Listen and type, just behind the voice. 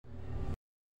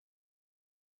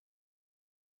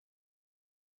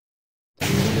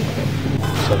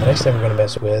So the next thing we're going to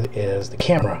mess with is the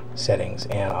camera settings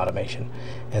and automation.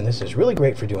 And this is really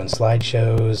great for doing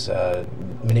slideshows,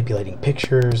 manipulating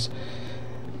pictures.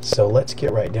 So let's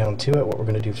get right down to it. What we're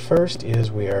going to do first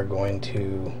is we are going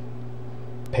to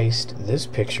paste this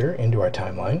picture into our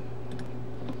timeline.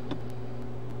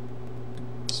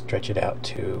 Stretch it out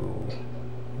to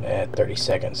 30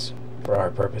 seconds for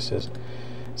our purposes.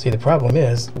 See, the problem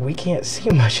is we can't see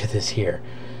much of this here.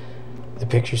 The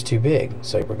picture's too big,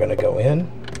 so we're going to go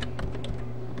in.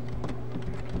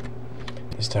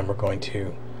 This time we're going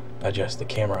to adjust the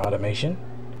camera automation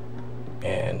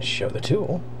and show the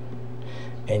tool.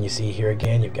 And you see here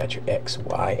again, you've got your X,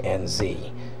 Y, and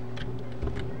Z.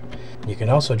 You can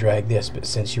also drag this, but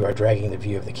since you are dragging the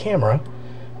view of the camera,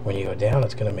 when you go down,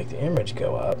 it's going to make the image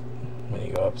go up. When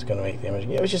you go up, it's going to make the image...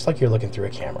 It's just like you're looking through a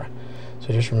camera.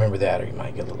 So just remember that, or you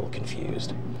might get a little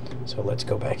confused. So let's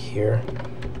go back here.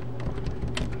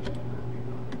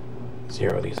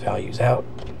 Zero these values out.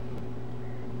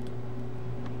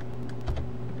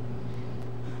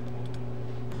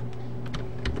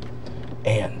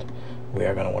 And we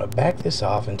are going to want to back this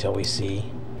off until we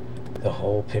see the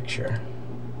whole picture.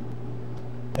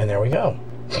 And there we go.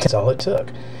 That's all it took.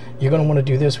 You're going to want to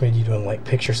do this when you're doing like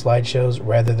picture slideshows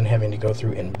rather than having to go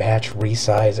through and batch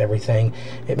resize everything.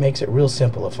 It makes it real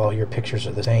simple if all your pictures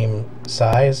are the same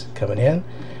size coming in.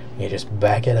 You just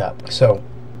back it up. So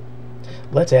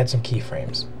let's add some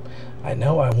keyframes. I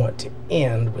know I want to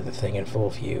end with the thing in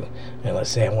full view, and let's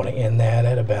say I want to end that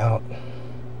at about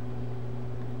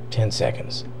 10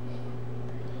 seconds.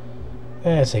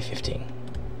 Let's say 15.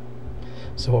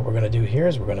 So what we're going to do here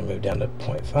is we're going to move down to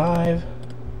 0.5.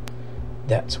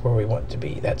 That's where we want to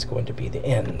be. That's going to be the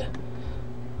end.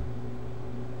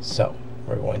 So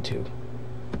we're going to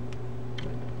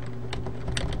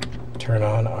turn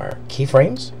on our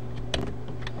keyframes.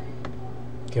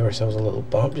 Give ourselves a little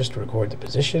bump just to record the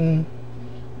position.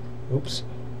 Oops.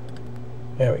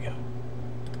 There we go.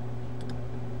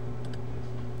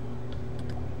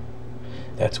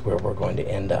 That's where we're going to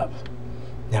end up.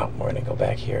 Now we're going to go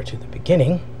back here to the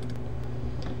beginning,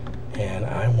 and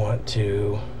I want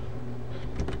to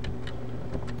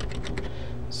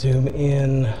zoom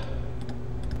in,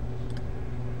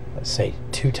 let's say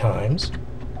 2 times,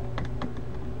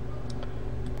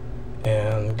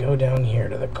 and go down here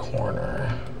to the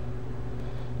corner.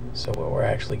 So what we're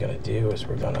actually going to do is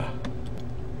we're going to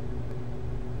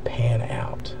pan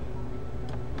out.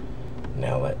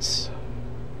 Now let's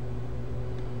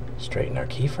straighten our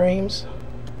keyframes.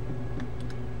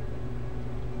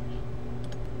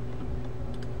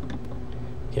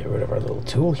 Get rid of our little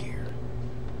tool here.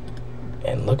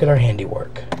 And look at our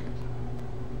handiwork.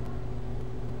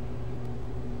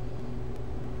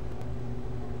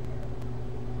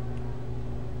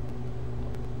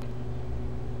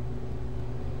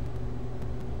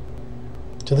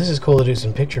 So this is cool to do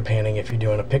some picture panning if you're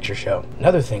doing a picture show.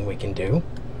 Another thing we can do,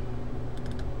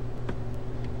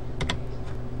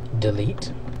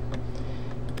 delete,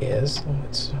 is,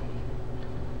 let's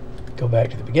go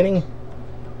back to the beginning.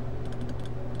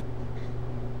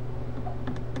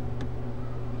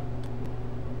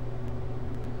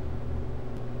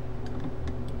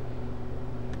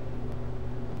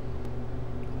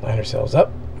 Line ourselves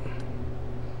up.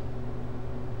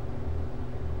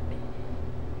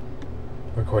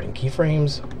 Recording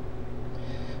keyframes.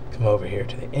 Come over here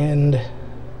to the end.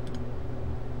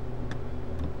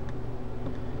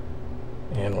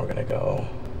 And we're going to go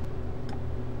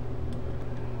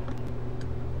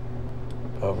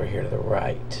over here to the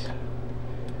right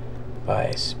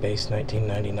by Space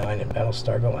 1999 and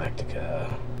Battlestar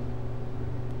Galactica.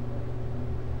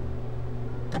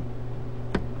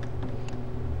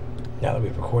 Now that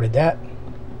we've recorded that,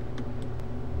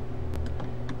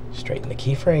 straighten the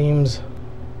keyframes,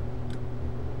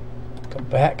 go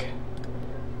back,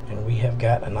 and we have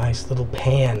got a nice little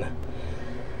pan.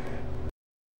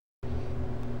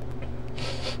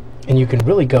 And you can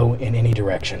really go in any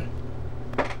direction.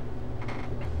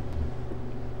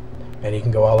 And you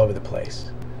can go all over the place.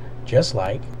 Just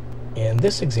like in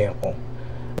this example,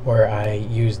 where I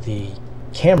used the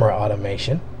camera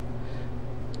automation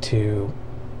to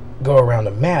go around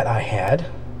a mat I had,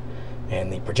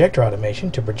 and the projector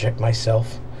automation to project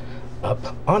myself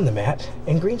up on the mat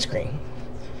and green screen.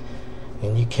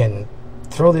 And you can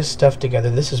throw this stuff together.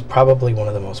 This is probably one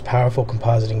of the most powerful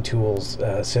compositing tools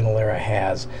Cinelerra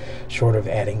has, short of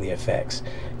adding the effects.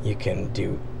 You can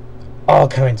do all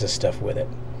kinds of stuff with it.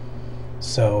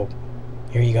 So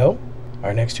here you go.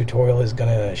 Our next tutorial is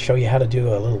going to show you how to do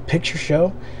a little picture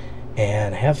show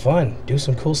and have fun. Do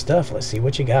some cool stuff. Let's see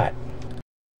what you got.